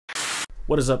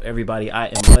What is up, everybody? I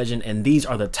am Legend, and these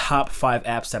are the top 5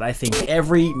 apps that I think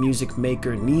every music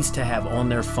maker needs to have on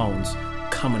their phones.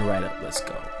 Coming right up, let's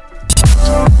go.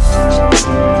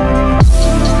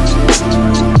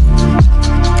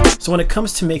 So when it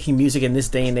comes to making music in this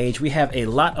day and age, we have a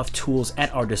lot of tools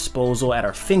at our disposal, at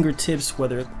our fingertips,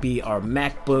 whether it be our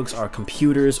MacBooks, our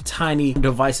computers, tiny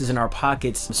devices in our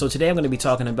pockets. So today I'm going to be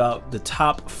talking about the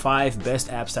top 5 best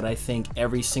apps that I think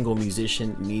every single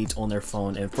musician needs on their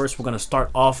phone. And first we're going to start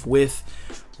off with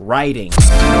writing.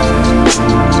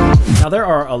 Now there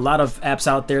are a lot of apps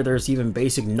out there. There's even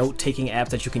basic note-taking apps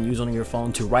that you can use on your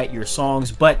phone to write your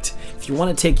songs, but if you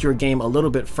want to take your game a little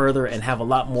bit further and have a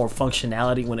lot more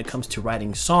functionality when it comes to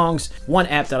writing songs, one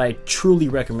app that I truly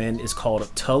recommend is called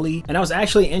Tully. And I was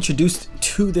actually introduced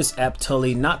to this app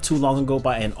Tully not too long ago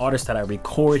by an artist that I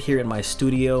record here in my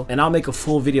studio, and I'll make a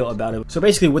full video about it. So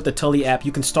basically with the Tully app,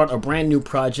 you can start a brand new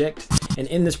project, and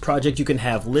in this project you can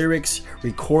have lyrics,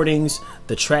 recordings,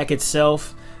 the track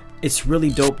itself. It's really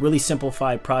dope, really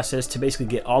simplified process to basically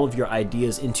get all of your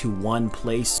ideas into one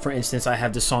place. For instance, I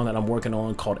have this song that I'm working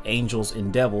on called Angels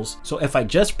and Devils. So if I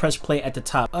just press play at the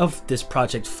top of this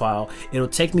project file, it'll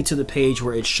take me to the page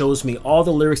where it shows me all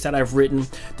the lyrics that I've written.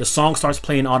 The song starts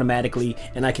playing automatically,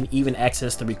 and I can even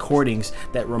access the recordings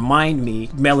that remind me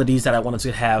melodies that I wanted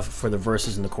to have for the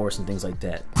verses and the chorus and things like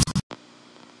that.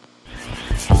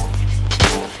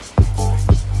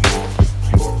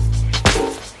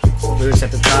 Lyrics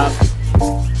at the top.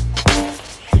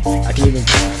 I can even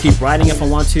keep writing if I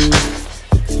want to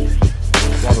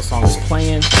while the song is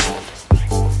playing.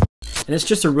 And it's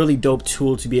just a really dope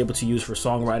tool to be able to use for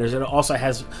songwriters. It also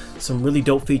has some really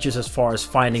dope features as far as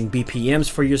finding BPMs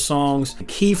for your songs, the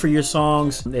key for your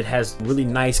songs. It has really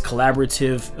nice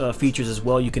collaborative features as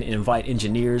well. You can invite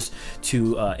engineers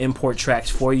to import tracks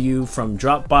for you from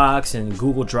Dropbox and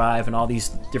Google Drive and all these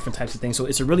different types of things. So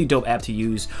it's a really dope app to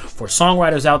use for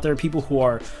songwriters out there, people who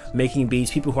are making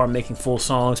beats, people who are making full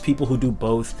songs, people who do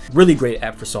both. Really great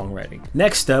app for songwriting.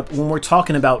 Next up, when we're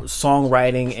talking about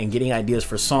songwriting and getting ideas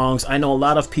for songs, I know a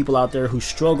lot of people out there who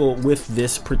struggle with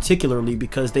this, particularly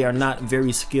because they are not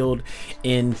very skilled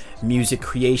in music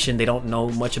creation. They don't know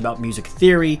much about music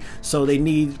theory, so they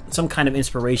need some kind of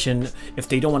inspiration if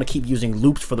they don't want to keep using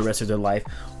loops for the rest of their life.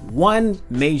 One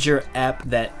major app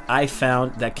that I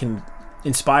found that can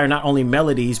inspire not only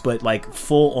melodies but like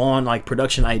full on like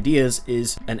production ideas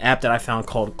is an app that I found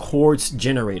called Chords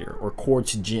Generator, or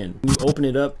Chords Gen. You open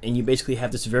it up and you basically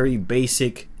have this very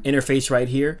basic interface right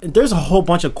here. And there's a whole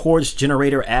bunch of Chords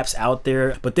Generator apps out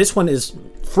there, but this one is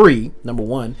free, number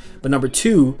one. But number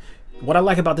two, what I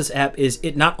like about this app is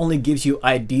it not only gives you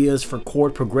ideas for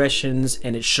chord progressions,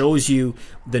 and it shows you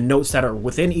the notes that are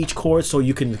within each chord, so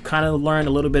you can kind of learn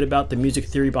a little bit about the music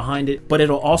theory behind it, but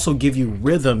it'll also give you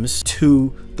rhythms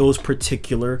to those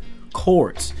particular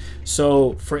chords.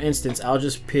 So for instance, I'll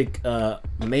just pick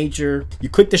major. You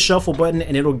click the shuffle button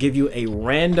and it'll give you a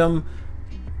random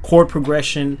chord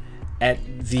progression at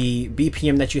the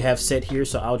BPM that you have set here.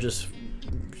 So I'll just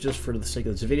for the sake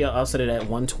of this video, I'll set it at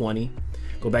 120.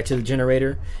 Go back to the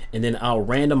generator, and then I'll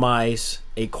randomize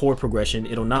a chord progression.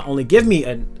 It'll not only give me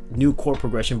a new chord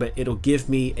progression, but it'll give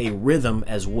me a rhythm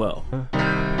as well.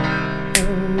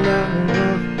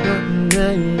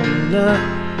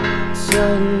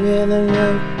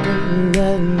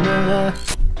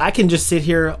 I can just sit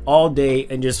here all day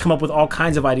and just come up with all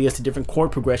kinds of ideas to different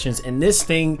chord progressions, and this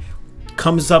thing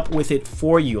comes up with it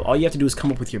for you. All you have to do is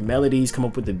come up with your melodies, come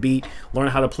up with the beat, learn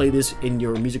how to play this in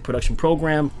your music production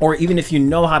program, or even if you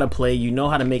know how to play, you know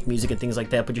how to make music and things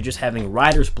like that, but you're just having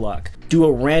writer's block, do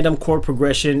a random chord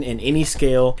progression in any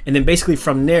scale, and then basically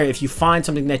from there, if you find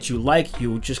something that you like,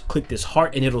 you just click this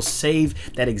heart and it'll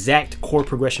save that exact chord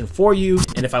progression for you.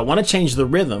 And if I want to change the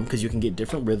rhythm, because you can get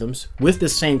different rhythms with the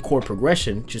same chord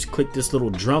progression, just click this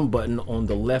little drum button on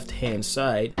the left hand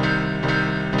side,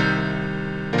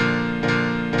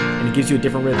 and it gives you a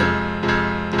different rhythm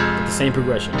with the same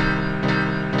progression.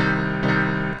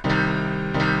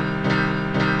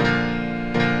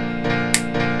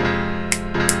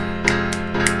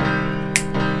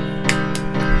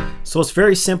 So it's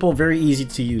very simple, very easy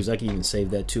to use. I can even save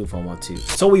that too if I want to.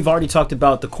 So we've already talked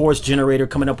about the Chords Generator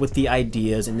coming up with the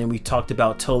ideas, and then we talked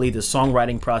about Tully, the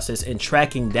songwriting process, and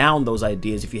tracking down those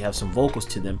ideas if you have some vocals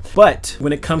to them. But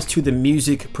when it comes to the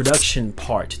music production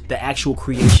part, the actual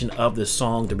creation of the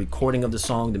song, the recording of the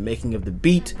song, the making of the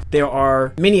beat, there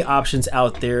are many options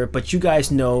out there, but you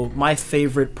guys know my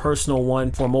favorite personal one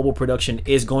for mobile production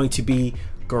is going to be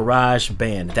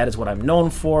GarageBand. That is what I'm known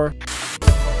for.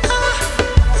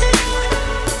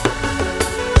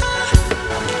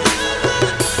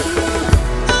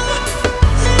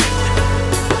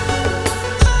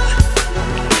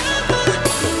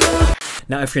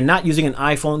 Now, if you're not using an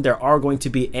iPhone, there are going to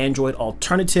be Android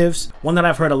alternatives. One that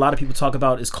I've heard a lot of people talk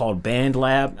about is called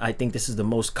BandLab. I think this is the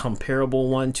most comparable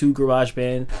one to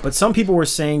GarageBand, but some people were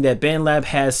saying that BandLab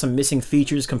has some missing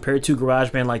features compared to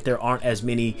GarageBand, like there aren't as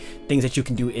many things that you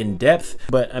can do in depth.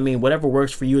 But I mean, whatever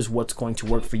works for you is what's going to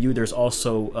work for you. There's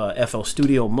also FL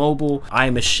Studio Mobile,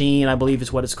 iMachine, I believe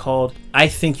is what it's called. I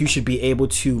think you should be able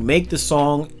to make the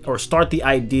song or start the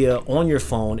idea on your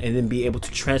phone and then be able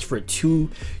to transfer it to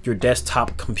your desktop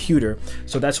computer.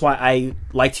 So that's why I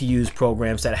like to use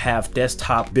programs that have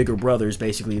desktop bigger brothers,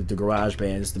 basically the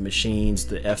GarageBands, the machines,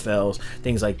 the FLs,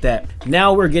 things like that.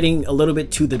 Now we're getting a little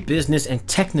bit to the business and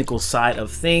technical side of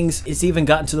things. It's even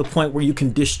gotten to the point where you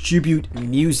can distribute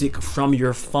music from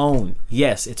your phone.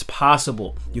 Yes, it's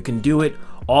possible. You can do it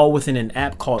all within an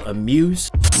app called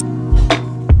Amuse.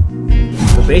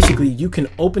 So basically, you can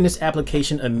open this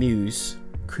application Amuse,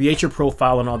 create your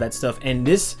profile and all that stuff, and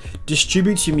this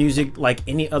distributes your music like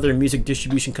any other music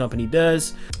distribution company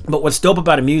does. But what's dope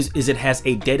about Amuse is it has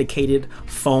a dedicated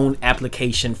phone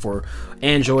application for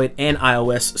Android and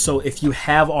iOS. So if you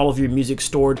have all of your music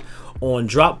stored on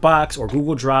Dropbox or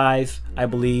Google Drive, I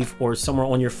believe, or somewhere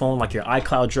on your phone like your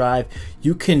iCloud Drive,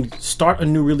 you can start a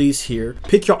new release here,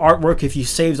 pick your artwork. If you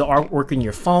save the artwork in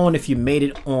your phone, if you made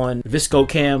it on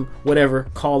ViscoCam, whatever,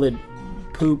 call it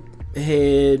Poop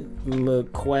Head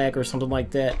McQuack or something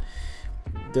like that.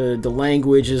 The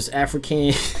language is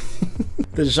African.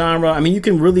 The genre, I mean, you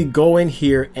can really go in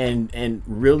here and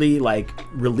really like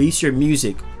release your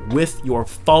music with your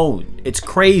phone. It's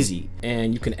crazy.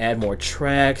 And you can add more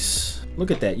tracks.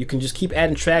 Look at that. You can just keep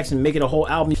adding tracks and make it a whole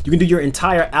album. You can do your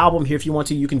entire album here if you want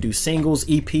to. You can do singles,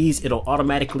 EPs. It'll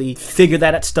automatically figure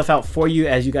that stuff out for you,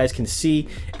 as you guys can see.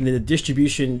 And then the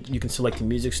distribution, you can select the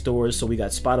music stores. So we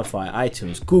got Spotify,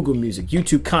 iTunes, Google Music,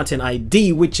 YouTube Content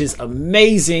ID, which is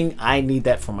amazing. I need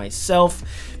that for myself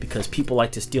because people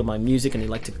like to steal my music and they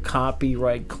like to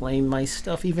copyright claim my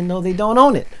stuff even though they don't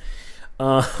own it.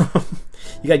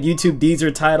 You got YouTube,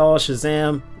 Deezer, Tidal,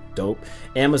 Shazam. Dope.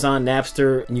 Amazon,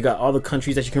 Napster, and you got all the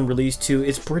countries that you can release to.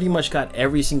 It's pretty much got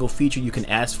every single feature you can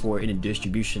ask for in a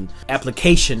distribution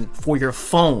application for your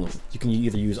phone. You can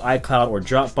either use iCloud or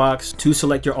Dropbox to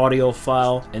select your audio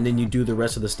file, and then you do the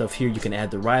rest of the stuff here. You can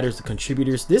add the writers, the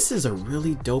contributors. This is a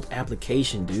really dope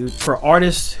application, dude. For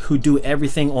artists who do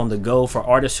everything on the go, for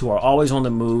artists who are always on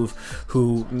the move,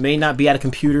 who may not be at a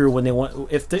computer when they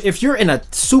want, if you're in a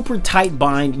super tight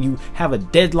bind, you have a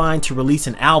deadline to release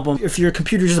an album, if your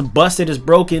computer just busted, is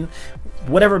broken,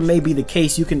 whatever may be the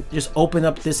case, you can just open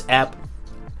up this app,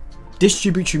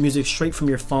 distribute your music straight from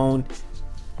your phone.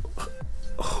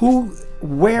 Who,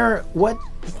 where, what?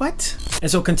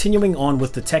 And so continuing on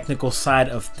with the technical side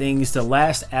of things, the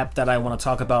last app that I want to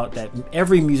talk about that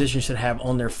every musician should have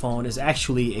on their phone is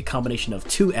actually a combination of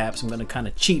two apps. I'm going to kind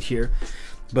of cheat here.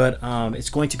 But it's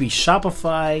going to be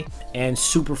Shopify and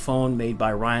Superphone, made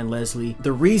by Ryan Leslie.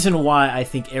 The reason why I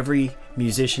think every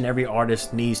musician, every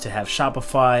artist needs to have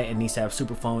Shopify and needs to have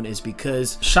Superphone is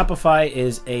because Shopify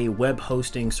is a web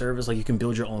hosting service. Like, you can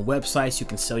build your own websites, you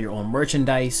can sell your own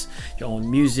merchandise, your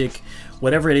own music,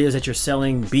 whatever it is that you're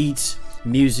selling, beats,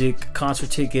 music, concert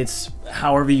tickets,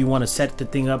 however you want to set the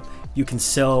thing up. You can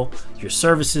sell your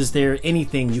services there,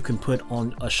 anything you can put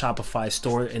on a Shopify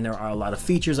store, and there are a lot of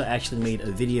features. I actually made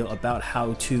a video about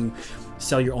how to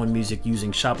sell your own music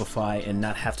using Shopify and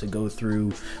not have to go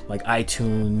through like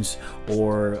iTunes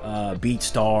or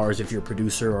BeatStars if you're a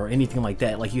producer or anything like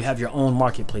that. Like, you have your own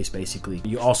marketplace basically.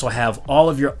 You also have all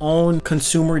of your own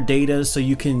consumer data, so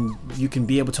you can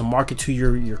be able to market to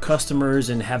your customers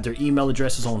and have their email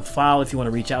addresses on file if you want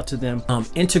to reach out to them.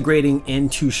 Integrating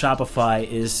into Shopify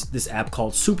is this app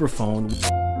called Superphone.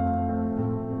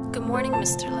 Good morning,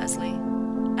 Mr. Leslie.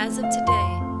 As of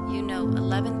today, you know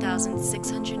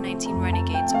 11,619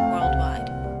 renegades worldwide.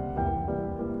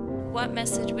 What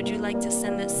message would you like to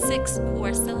send the 6 who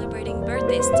are celebrating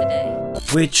birthdays today?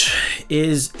 Which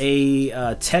is a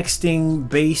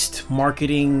texting-based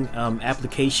marketing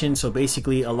application. So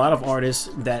basically, a lot of artists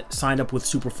that signed up with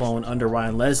Superphone under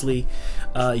Ryan Leslie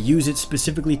use it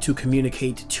specifically to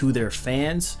communicate to their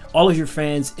fans. All of your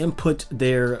fans input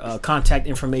their contact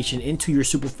information into your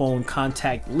Superphone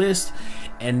contact list,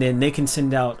 and then they can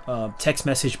send out text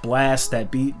message blasts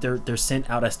that they're sent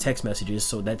out as text messages.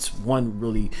 So that's one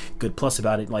really good plus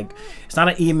about it. Like, it's not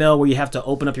an email where you have to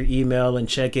open up your email and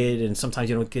check it, and sometimes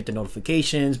you don't get the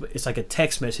notifications, but it's like a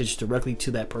text message directly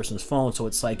to that person's phone. So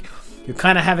it's like you're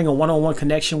kind of having a one-on-one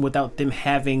connection without them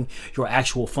having your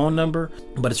actual phone number.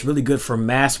 But it's really good for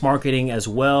mass marketing as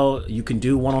well. You can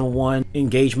do one-on-one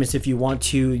engagements if you want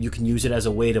to. You can use it as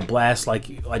a way to blast, like,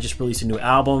 I just released a new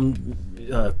album,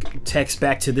 text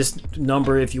back to this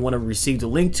number if you want to receive the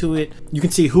link to it. You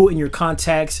can see who in your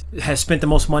contacts has spent the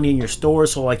most money in your store,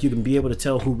 so like you can be able to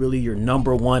tell who really your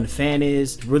 #1 fan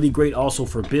is. It's really great also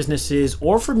for businesses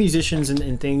or for musicians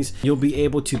and things. You'll be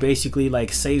able to basically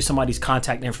like save somebody's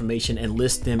contact information and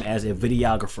list them as a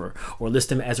videographer, or list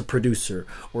them as a producer,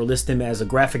 or list them as a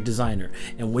graphic designer.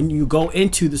 And when you go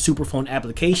into the Superphone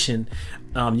application,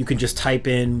 you can just type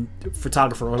in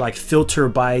photographer or like filter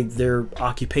by their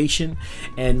occupation.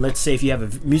 And let's say if you have a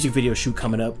music video shoot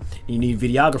coming up and you need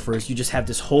videographers, you just have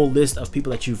this whole list of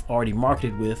people that you've already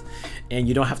marketed with, and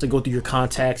you don't have to go through your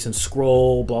contacts and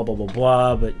scroll blah blah blah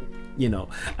blah. But you know,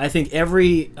 I think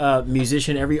every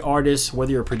musician, every artist,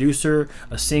 whether you're a producer,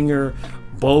 a singer,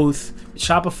 both,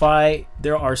 Shopify,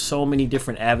 there are so many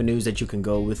different avenues that you can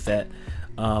go with that.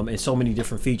 And so many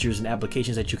different features and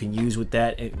applications that you can use with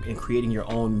that in creating your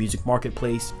own music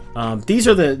marketplace. These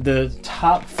are the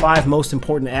top 5 most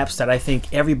important apps that I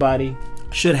think everybody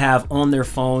should have on their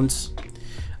phones.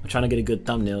 I'm trying to get a good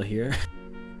thumbnail here.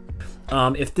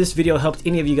 If this video helped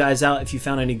any of you guys out, if you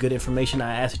found any good information,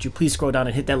 I ask that you please scroll down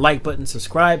and hit that like button,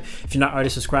 subscribe. If you're not already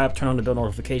subscribed, turn on the bell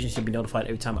notifications. You'll be notified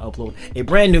every time I upload a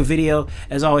brand new video.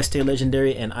 As always, stay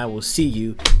legendary, and I will see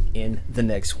you in the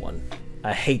next one.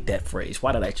 I hate that phrase.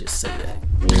 Why did I just say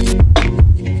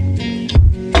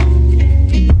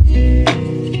that?